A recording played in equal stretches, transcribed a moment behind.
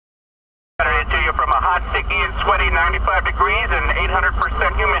hot, sticky, and sweaty, 95 degrees and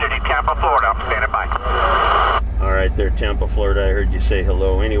 800% humidity, Tampa, Florida. I'm standing by. All right, there, Tampa, Florida. I heard you say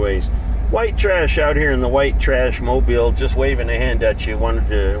hello. Anyways, white trash out here in the white trash mobile, just waving a hand at you. Wanted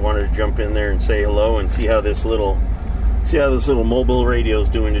to jump in there and say hello and see how this little mobile radio's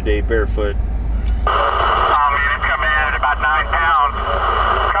doing today, barefoot. Oh man, it's coming in at about 9 pounds.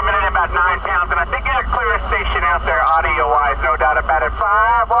 Coming in at about 9 pounds, and I think you're the clearest station out there, audio-wise, no doubt about it.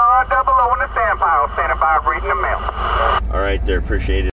 5100 in the sand pile, standing by, reading the mail. All right, there, appreciate it.